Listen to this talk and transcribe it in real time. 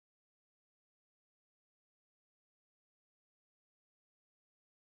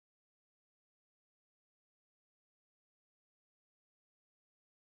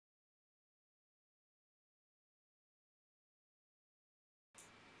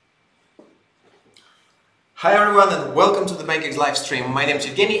Hi everyone and welcome to the BANKEX live stream. My name is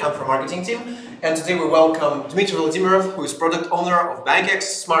Evgeny, I'm from marketing team, and today we welcome Dmitry Vladimirov, who is product owner of BANKEX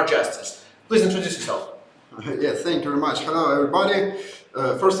Smart Justice. Please introduce yourself. Yeah, thank you very much. Hello everybody.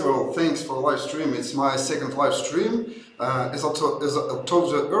 First of all, thanks for the live stream. It's my second live stream. As I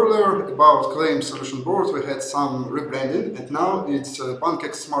told you earlier about Claim Solution Board, we had some rebranding, and now it's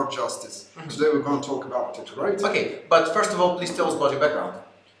BANKEX Smart Justice. Today we're going to talk about it, right? Okay, but first of all, please tell us about your background.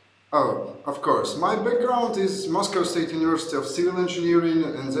 Oh, of course. My background is Moscow State University of Civil Engineering,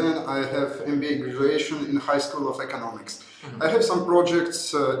 and then I have MBA graduation in High School of Economics. I have some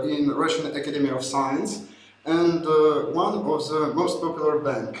projects in Russian Academy of Science, and one of the most popular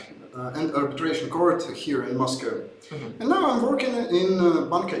bank and arbitration court here in Moscow. And now I'm working in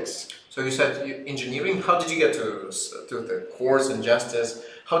BANKEX. So you said engineering. How did you get to the course in justice?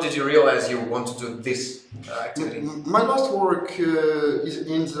 How did you realize you want to do this activity? My last work is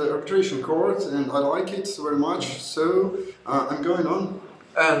in the arbitration court, and I like it very much, so I'm going on.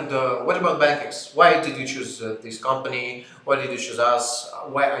 And what about BANKEX? Why did you choose this company? Why did you choose us?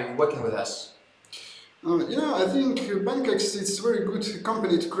 Why are you working with us? I think BANKEX is a very good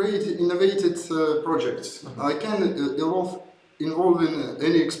company to create innovative projects. I can involve in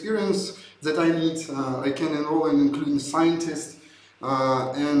any experience that I need. I can involve in including scientists,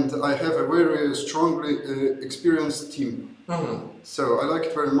 and I have a very strongly experienced team. So I like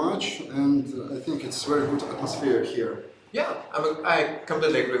it very much, and I think it's very good atmosphere here. Yeah, I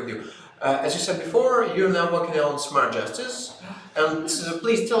completely agree with you. As you said before, you're now working on Smart Justice, and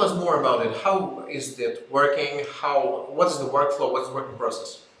please tell us more about it. How is it working? What is the workflow? What's the working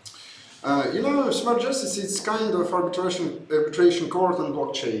process? Smart Justice is kind of arbitration court on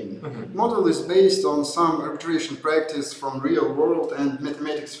blockchain. Model is based on some arbitration practice from real world and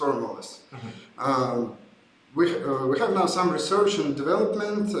mathematics formulas. We have now some research and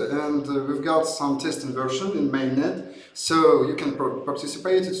development, and we've got some testing version in mainnet, so you can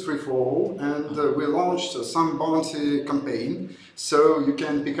participate. It's free for all, and we launched some bounty campaign, so you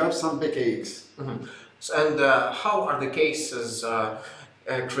can pick up some BANKEX. And how are the cases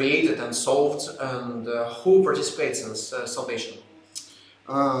created and solved, and who participates in salvation?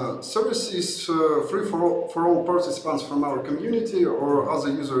 Service is free for all participants from our community or other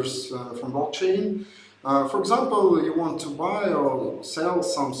users from blockchain. For example, you want to buy or sell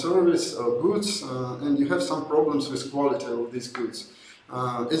some service or goods, and you have some problems with quality of these goods.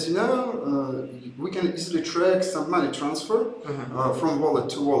 As you know, we can easily track some money transfer from wallet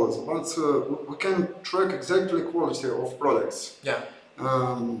to wallet, but we can track exactly quality of products. Yeah.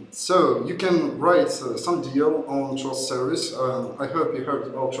 So you can write some deal on trust service. I hope you heard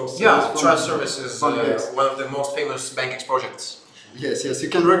about trust service. Yeah, trust service is one of the most famous BANKEX projects. Yes, you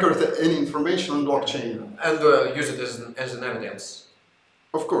can record any information on blockchain. And use it as an evidence.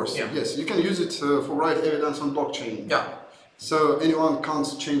 Of course, yeah. Yes, you can use it for write evidence on blockchain. Yeah. So anyone can't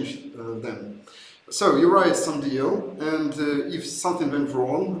change them. So you write some deal, and if something went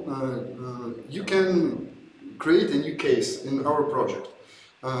wrong, you can create a new case in our project.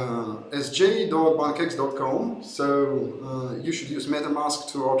 sj.bankex.com, so you should use MetaMask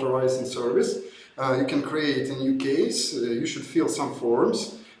to authorize in service. You can create a new case. You should fill some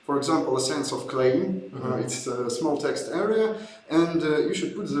forms. For example, a sense of claim. It's a small text area, and you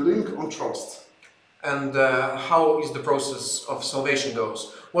should put the link on trust. And how is the process of salvation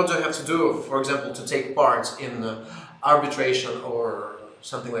goes? What do I have to do, for example, to take part in arbitration or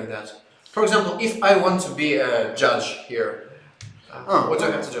something like that? For example, if I want to be a judge here, what do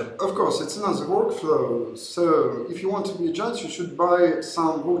I have to do? Of course, it's another workflow. So, if you want to be a judge, you should buy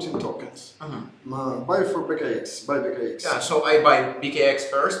some voting tokens. Buy for BANKEX, buy BANKEX. Yeah, so I buy BANKEX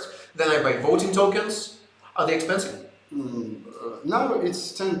first, then I buy voting tokens. Are they expensive? Now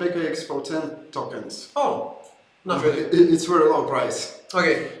it's 10 BANKEX for 10 tokens. Oh, not really. It's very low price.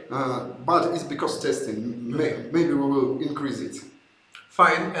 Okay. But it's because testing. Maybe we will increase it.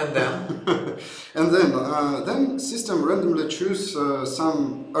 Fine, and then? And then system randomly choose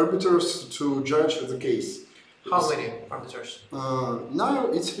some arbiters to judge the case. How many arbiters? Now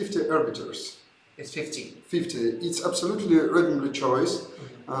it's 50 arbiters. It's 50? 50. It's absolutely randomly choice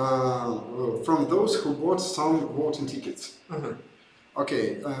from those who bought some voting tickets.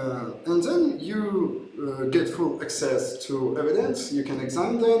 Okay, and then you get full access to evidence. You can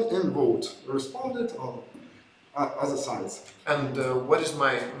examine them and vote, responded or other sides. And what is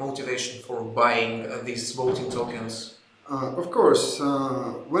my motivation for buying these voting tokens? Of course,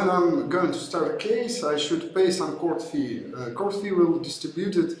 when I'm going to start a case, I should pay some court fee. Court fee will be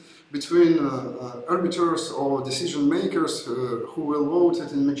distributed between arbiters or decision makers who will vote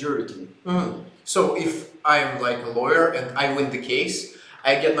it in majority. So if I'm like a lawyer and I win the case,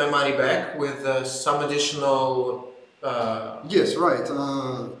 I get my money back with some additional. Yes, right.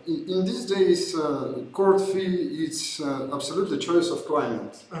 In these days, court fee is absolutely choice of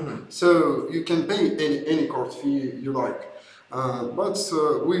client. So you can pay any court fee you like. But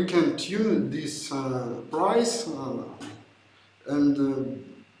we can tune this price and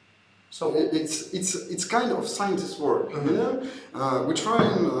So it's kind of scientist work, you know. We're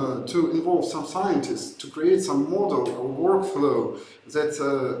trying to involve some scientists to create some model or workflow that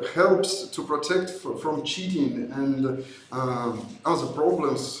helps to protect from cheating and other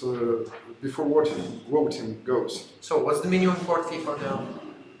problems before voting goes. So what's the minimum court fee for now?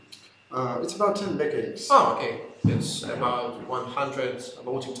 It's about 10 BANKEX. Oh, okay. It's about 100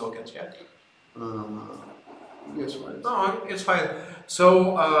 voting tokens, yeah? Yes, right. No, it's fine.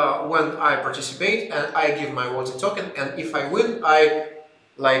 So when I participate and I give my voting token, and if I win, I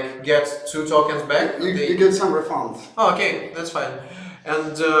like get 2 tokens back. You get some refund. Oh, okay, that's fine.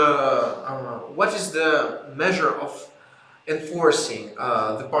 And what is the measure of enforcing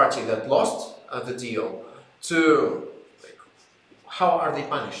the party that lost the deal to, like, how are they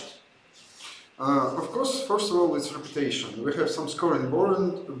punished? Of course, first of all, it's reputation. We have some scoring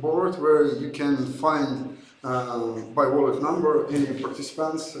board where you can find by wallet number any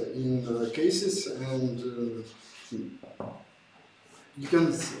participants in cases, and you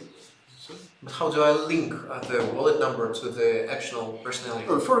can. But how do I link the wallet number to the actual personality?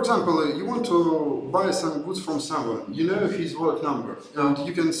 For example, you want to buy some goods from someone. You know his wallet number, and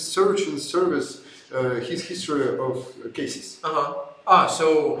you can search in service his history of cases.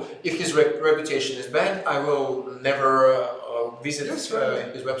 So if his reputation is bad, I will never visit his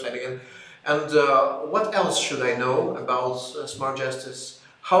website again. And what else should I know about smart justice?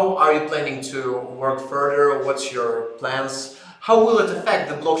 How are you planning to work further? What's your plans? How will it affect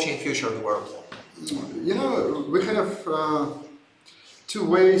the blockchain future of the world? You know, we have 2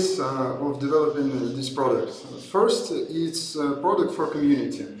 ways of developing this product. First, it's a product for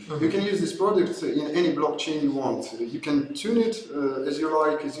community. You can use this product in any blockchain you want. You can tune it as you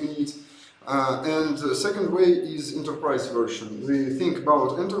like, as you need. And the second way is enterprise version. We think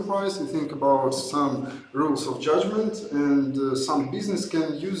about enterprise, we think about some rules of judgment, and some business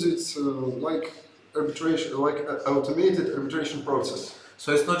can use it like arbitration, like automated arbitration process.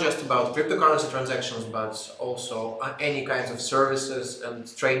 So it's not just about cryptocurrency transactions, but also any kinds of services and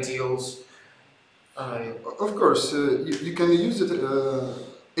trade deals. Of course, you can use it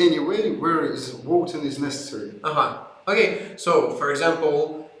any way where voting is necessary. Okay, so for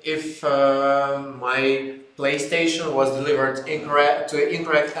example, if my PlayStation was delivered to an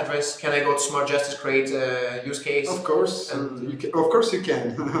incorrect address, can I go to Smart Justice, create a use case? Of course, of course you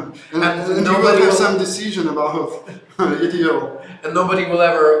can. and nobody you will have will some decision about ETL. And nobody will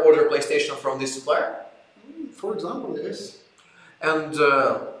ever order PlayStation from this supplier? For example, yes. And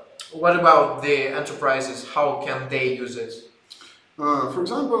what about the enterprises? How can they use it? For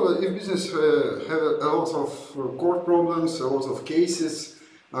example, if business have a lot of court problems, a lot of cases,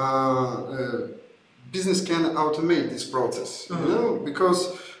 business can automate this process, you know,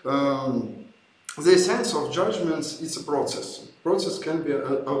 because the essence of judgments is a process. Process can be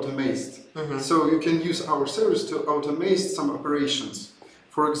automated. So you can use our service to automate some operations.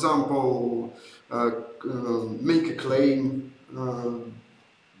 For example, make a claim,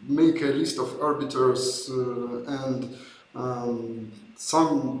 make a list of arbiters, and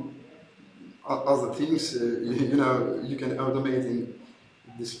some other things, you know, you can automate in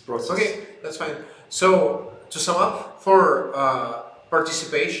this process. Okay, that's fine. So, to sum up, for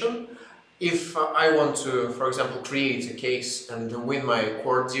participation, if I want to, for example, create a case and win my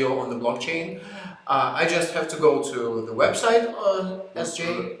court deal on the blockchain, I just have to go to the website on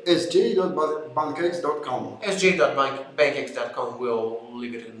sj.bankex.com. sj.bankex.com, we'll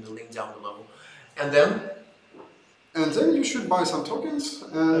leave it in the link down below. And then? And then you should buy some tokens,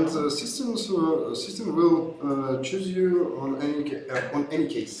 and the system will choose you on any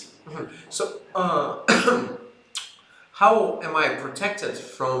case. So, how am I protected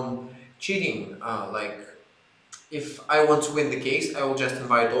from cheating? Like, if I want to win the case, I will just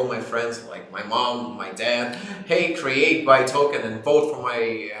invite all my friends, like my mom, my dad. Hey, create, buy token, and vote for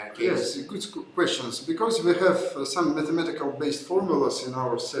my case. Yes, good questions. Because we have some mathematical-based formulas in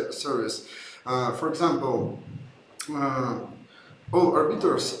our service. For example, all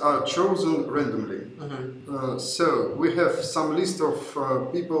arbiters are chosen randomly. So we have some list of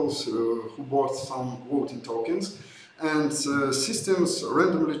people who bought some voting tokens, and systems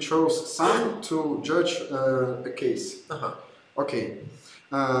randomly chose some to judge a case. Okay.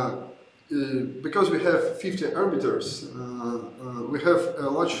 Because we have 50 arbiters, we have a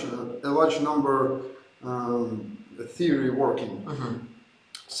large number theory working.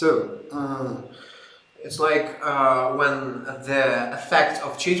 So, It's like when the effect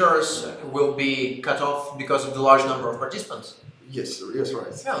of cheaters will be cut off because of the large number of participants. yes, yes,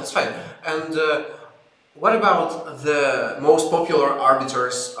 right. Yeah, that's fine. And what about the most popular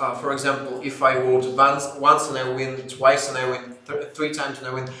arbiters? For example, if I vote once and I win, twice and I win, three times and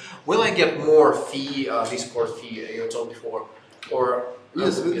I win, will I get more fee, this court fee you told before? Or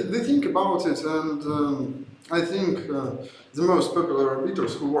Yes, they think about it, and I think the most popular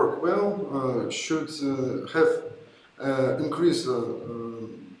arbiters who work well should have increased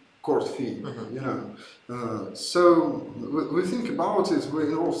court fee. You know, so we think about it. We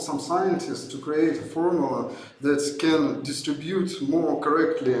involve some scientists to create a formula that can distribute more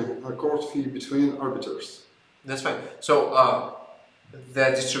correctly a court fee between arbiters. That's fine. So the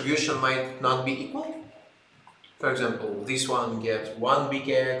distribution might not be equal. For example, this one gets 1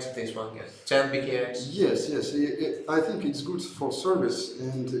 BKX, this one gets 10 BKX. Yes, yes. I think it's good for service,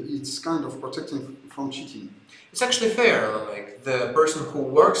 and it's kind of protecting from cheating. It's actually fair. Like the person who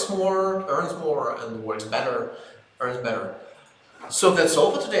works more earns more, and works better earns better. So that's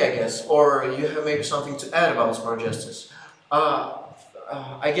all for today, I guess. Or you have maybe something to add about smart justice?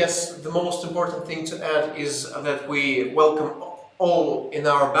 I guess the most important thing to add is that we welcome all in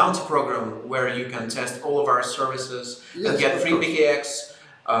our bounty program, where you can test all of our services and get free BKX,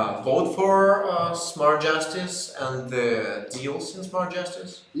 vote for Smart Justice and the deals in Smart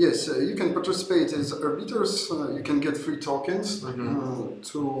Justice. Yes, you can participate as arbiters. You can get free tokens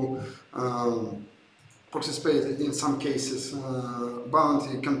to participate in some cases.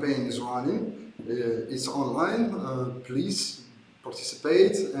 Bounty campaign is running. It's online. Please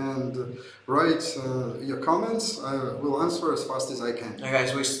participate and write your comments. I will answer as fast as I can.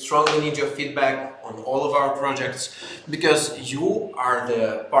 Guys, we strongly need your feedback on all of our projects, because you are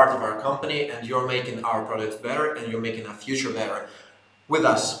the part of our company and you're making our products better and you're making our future better with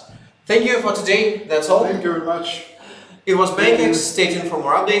us. Thank you for today. That's all. Thank you very much. It was BANKEX. Stay tuned for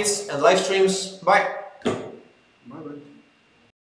more updates and live streams. Bye.